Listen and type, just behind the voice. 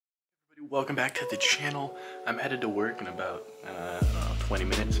Welcome back to the channel. I'm headed to work in about, I don't know, 20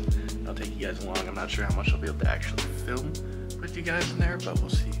 minutes. I'll take you guys along. I'm not sure how much I'll be able to actually film with you guys in there, but we'll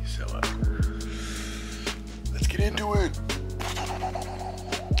see. So, let's get into it.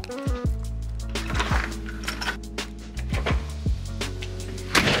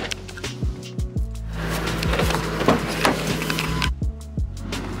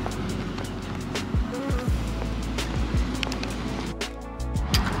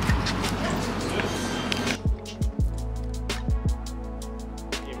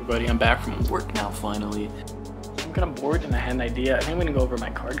 Everybody, I'm back from work now finally. I'm kind of bored and I had an idea. I think I'm gonna go over my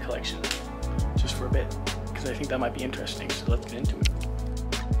card collection just for a bit because I think that might be interesting, so let's get into it.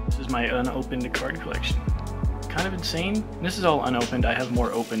 This is my unopened card collection. Kind of insane. This is all unopened. I have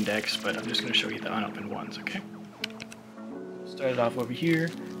more open decks, but I'm just gonna show you the unopened ones, okay? Started off over here.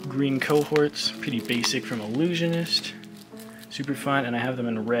 Green cohorts, pretty basic from Illusionist. Super fun, and I have them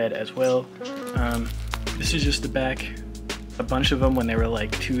in red as well. This is just the back. A bunch of them when they were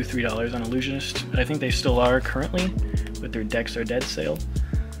like $2 or $3 on Illusionist. I think they still are currently, but their decks are dead sale.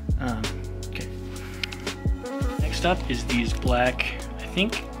 Okay. Next up is these black, I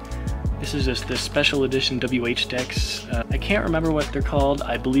think this is just the special edition WH decks. I can't remember what they're called.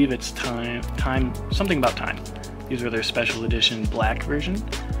 I believe it's something about time. These are their special edition black version.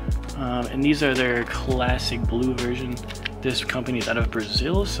 And these are their classic blue version. This company is out of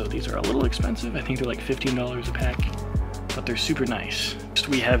Brazil, so these are a little expensive. I think they're like $15 a pack. But they're super nice. Next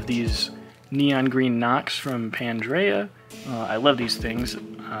we have these neon green Nox from Pandrea. I love these things.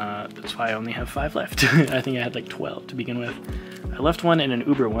 That's why I only have 5 left. I think I had like 12 to begin with. I left one in an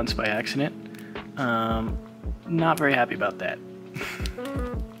Uber once by accident. Not very happy about that.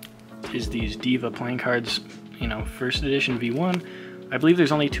 Is these Diva playing cards, you know, first edition V1. I believe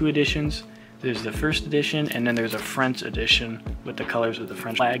there's only 2 editions. There's the first edition and then there's a French edition with the colors of the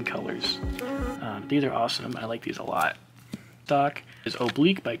French flag colors. These are awesome. I like these a lot. Stock is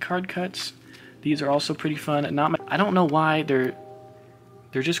Oblique by Card Cuts. These are also pretty fun. I don't know why they're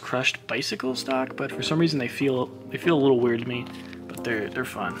just crushed bicycle stock, but for some reason they feel a little weird to me, but they're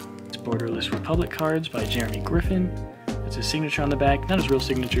fun. It's Borderless Republic cards by Jeremy Griffin. It's his signature on the back. Not his real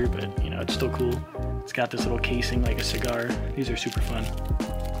signature, but you know, it's still cool. It's got this little casing like a cigar. These are super fun.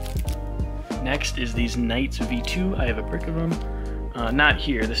 Next is these Knights V2. I have a brick of them. Not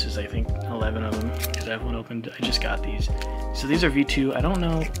here. This is, I think, 11 of them because I have one opened. I just got these. So these are V2. I don't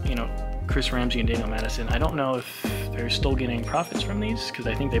know, you know, Chris Ramsey and Daniel Madison. I don't know if they're still getting profits from these because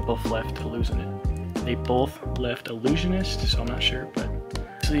I think they both left Illusionist. They both left Illusionist, so I'm not sure. But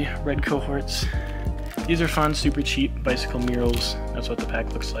see, red cohorts. These are fun, super cheap bicycle murals. That's what the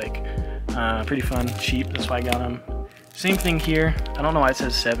pack looks like. Pretty fun, cheap. That's why I got them. Same thing here. I don't know why it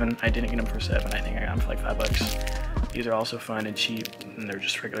says 7. I didn't get them for 7. I think I got them for like $5. These are also fun and cheap, and they're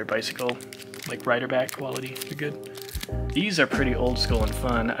just regular bicycle, like rider back quality. They're good. These are pretty old school and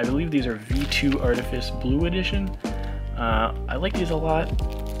fun. I believe these are V2 Artifice Blue Edition. I like these a lot.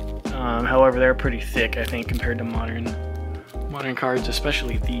 However, they're pretty thick, I think, compared to modern cards,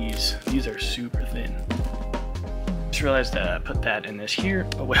 especially these. These are super thin. Just realized that I put that in this here.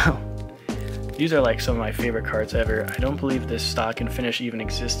 Oh well. These are like some of my favorite cards ever. I don't believe this stock and finish even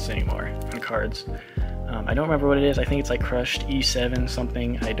exists anymore on cards. I don't remember what it is. I think it's like Crushed E7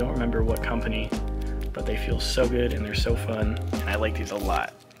 something. I don't remember what company, but they feel so good and they're so fun, and I like these a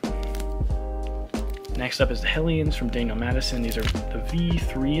lot. Next up is the Hellions from Daniel Madison. These are the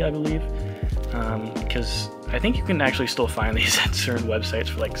V3, I believe, because I think you can actually still find these at certain websites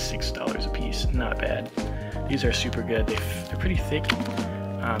for like $6 a piece. Not bad. These are super good. They're pretty thick.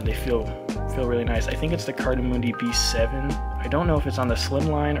 They feel really nice. I think it's the Cardamundi B7. I don't know if it's on the slim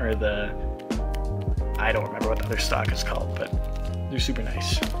line or the... I don't remember what the other stock is called, but they're super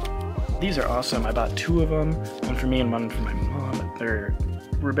nice. These are awesome. I bought 2 of them, one for me and one for my mom. They're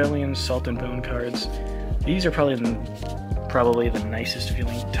Rebellion Salt and Bone cards. These are probably the nicest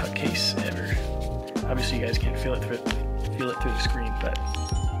feeling tuck case ever. Obviously you guys can't feel it through the screen, but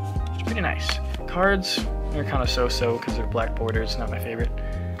it's pretty nice. Cards, they're kind of so-so because they're black borders, not my favorite.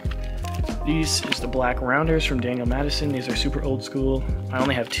 These is the Black Rounders from Daniel Madison. These are super old school. I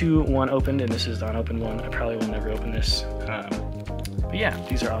only have 2, one opened, and this is the unopened one. I probably will never open this. But yeah,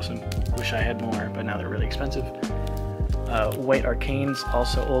 these are awesome. Wish I had more, but now they're really expensive. White Arcanes,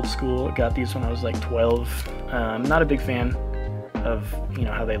 also old school. Got these when I was like 12. Not a big fan of, you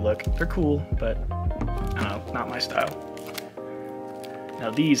know, how they look. They're cool, but I don't know, not my style.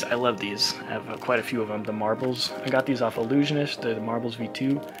 Now these, I love these. I have quite a few of them. The Marbles. I got these off Illusionist, the Marbles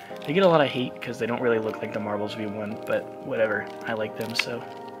V2. They get a lot of hate because they don't really look like the Marbles V1, but whatever. I like them, so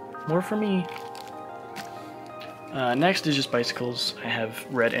more for me. Next is just bicycles. I have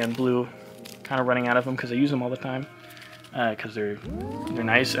red and blue. kind of running out of them because I use them all the time. Because they're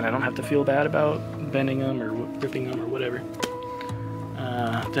nice and I don't have to feel bad about bending them or ripping them or whatever.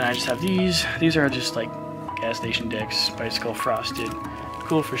 Then I just have these. These are just like gas station decks, bicycle frosted.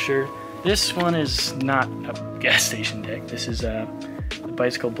 Cool for sure. This one is not a gas station deck. This is the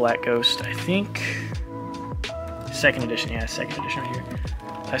Bicycle Black Ghost, I think. Second edition, yeah, second edition right here.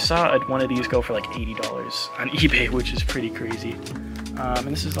 I saw one of these go for like $80 on eBay, which is pretty crazy. And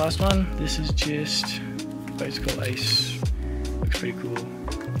this is the last one. This is just Bicycle Ice. Looks pretty cool.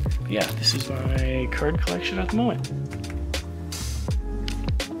 But yeah, this is my card collection at the moment.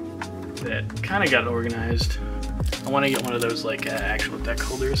 That kind of got organized. I want to get one of those like actual deck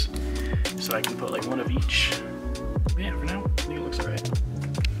holders so I can put like one of each. But yeah, for now, I think it looks alright.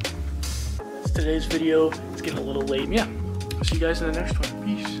 That's today's video. It's getting a little late. Yeah, I'll see you guys in the next one.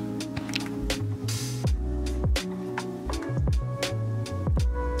 Peace.